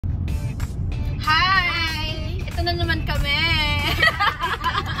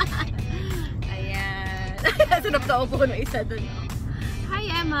Sarap na upo ng isa dun. Hi,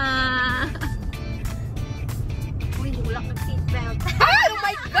 Emma! Uy, wala kang seatbelt. Oh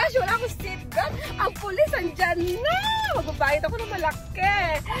my gosh! Wala akong seatbelt! Ang pulis, andyan na! Magbabayad ako ng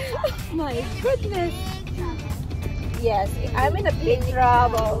malaki. Oh my goodness! Yes, I'm in a big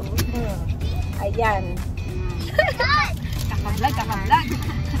trouble. Ayan. Kakablog, kakablog.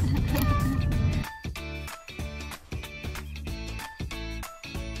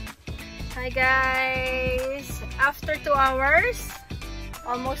 Hi guys! After 2 hours,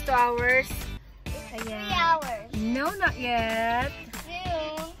 almost 2 hours. Ayan. 3 hours. No, not yet.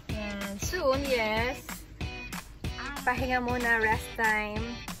 Soon. Ayan. Soon, yes. Pahinga muna, rest time.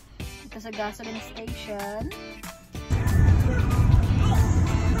 Ito sa gasoline station.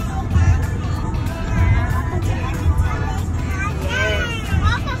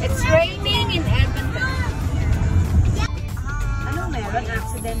 It's raining in Edmonton. Ano, meron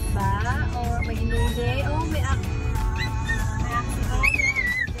accident ba? Or may inuwi? Oh, may accident.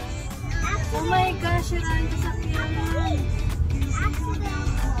 Oh my gosh, yun ang sasakyan.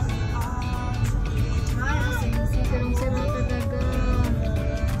 Sirong-siro talaga.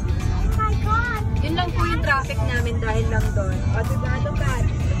 Oh my God. Yun lang po yung traffic namin dahil lang doon. O, diba? Ano ba?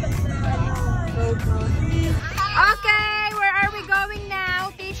 Okay, where are we going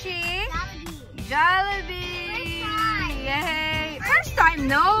now, Tishi? Jollibee! Yay! First time,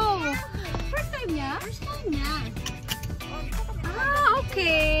 no! First time niya? First time na. Ah,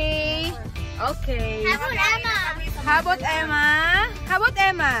 okay. Okay. How about Emma? How about Emma? How about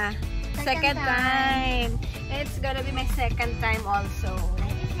Emma? Second time. It's gonna be my second time also.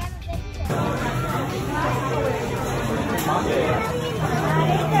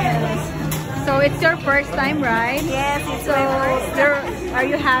 So it's your first time, right? Yes, it's So are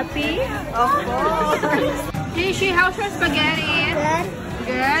you happy? Of course. Tishi, how's your spaghetti? Good.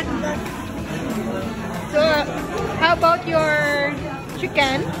 Good. So how about your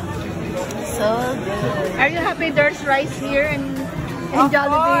chicken? So good. Are you happy there's rice here in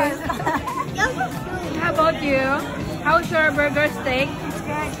Jollibee? How about you? How's your burger steak? It's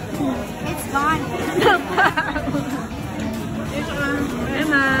good. It's gone.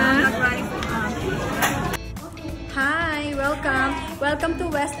 Emma. Hi, welcome. Welcome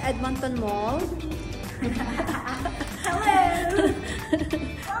to West Edmonton Mall. Hello.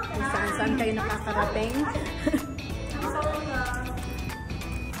 Saan kayo nakakarating?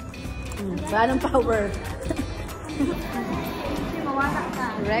 Wala ng power.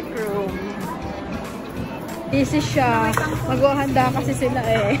 Rec room. Easy siya. Maghahanda kasi sila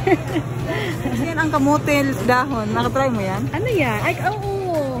eh. Yan ang kamutil dahon. Nakatry mo yan? Ano yan? Ay,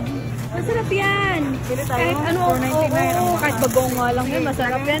 oo. Masarap yan. Pili tayo. Kahit ano, oo. Kahit bagong nga lang yun,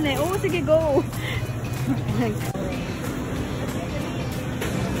 masarap yan eh. Oo, sige, go.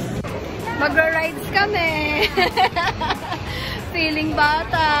 Magra-rides kami. Feeling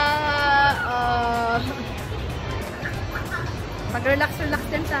bata. Mag-relax-relax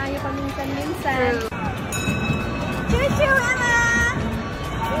din tayo paminsan-minsan. Choo-choo, Emma!